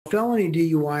felony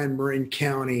DUI in Marin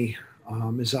County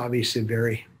is obviously a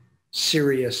very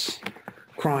serious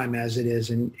crime, as it is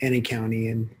in any county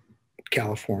in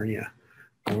California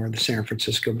or the San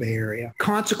Francisco Bay Area.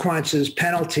 Consequences,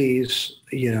 penalties,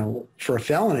 for a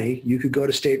felony, you could go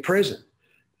to state prison.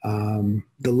 The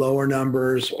lower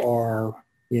numbers are,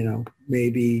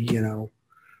 maybe,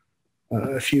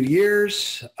 a few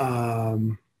years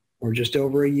or just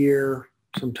over a year,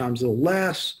 sometimes a little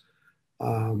less.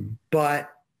 But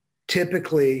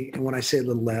typically, and when I say a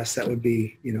little less, that would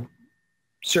be,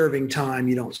 serving time.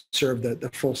 You don't serve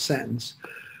the full sentence.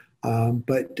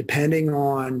 But depending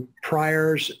on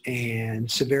priors and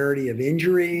severity of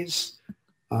injuries,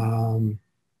 it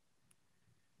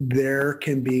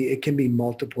can be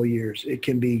multiple years. It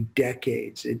can be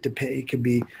decades. It can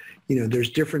be, there's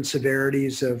different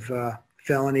severities of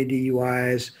felony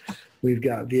DUIs. We've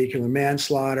got vehicular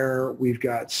manslaughter. We've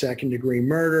got second-degree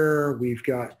murder. We've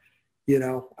got,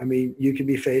 you could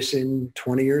be facing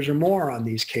 20 years or more on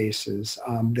these cases.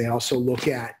 They also look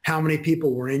at how many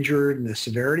people were injured and the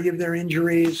severity of their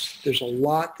injuries. There's a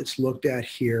lot that's looked at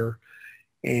here,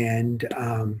 and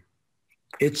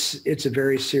it's a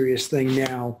very serious thing.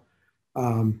 Now,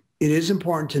 it is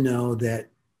important to know that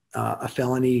a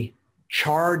felony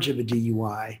charge of a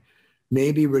DUI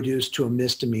may be reduced to a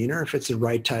misdemeanor if it's the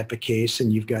right type of case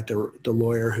and you've got the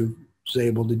lawyer who's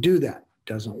able to do that.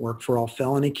 Doesn't work for all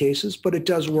felony cases, but it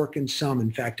does work in some.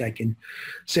 In fact, I can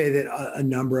say that a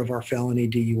number of our felony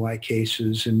DUI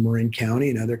cases in Marin County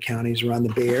and other counties around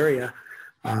the Bay Area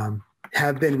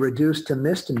have been reduced to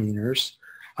misdemeanors,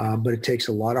 but it takes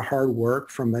a lot of hard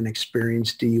work from an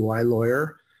experienced DUI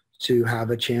lawyer to have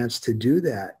a chance to do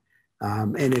that.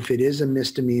 And if it is a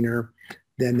misdemeanor,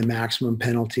 then the maximum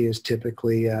penalty is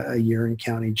typically a year in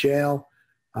county jail.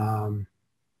 There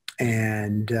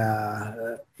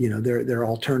are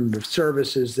alternative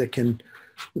services that can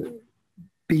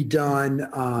be done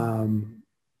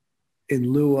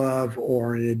in lieu of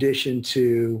or in addition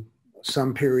to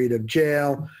some period of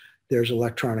jail. There's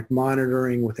electronic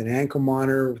monitoring with an ankle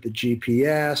monitor, with the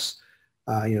GPS,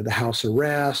 the house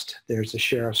arrest. There's the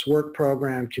sheriff's work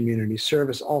program, community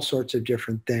service, all sorts of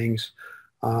different things.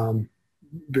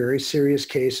 Very serious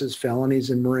cases, felonies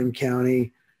in Marin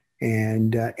County.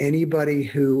 And anybody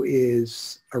who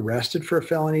is arrested for a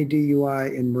felony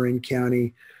DUI in Marin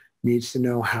County needs to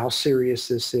know how serious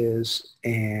this is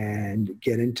and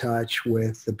get in touch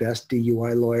with the best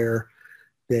DUI lawyer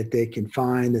that they can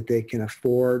find, that they can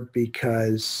afford,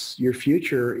 because your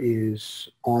future is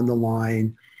on the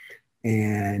line,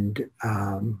 and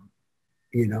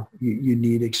you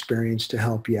need experience to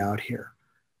help you out here.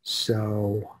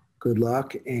 So good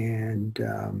luck, and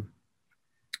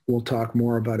we'll talk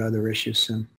more about other issues soon.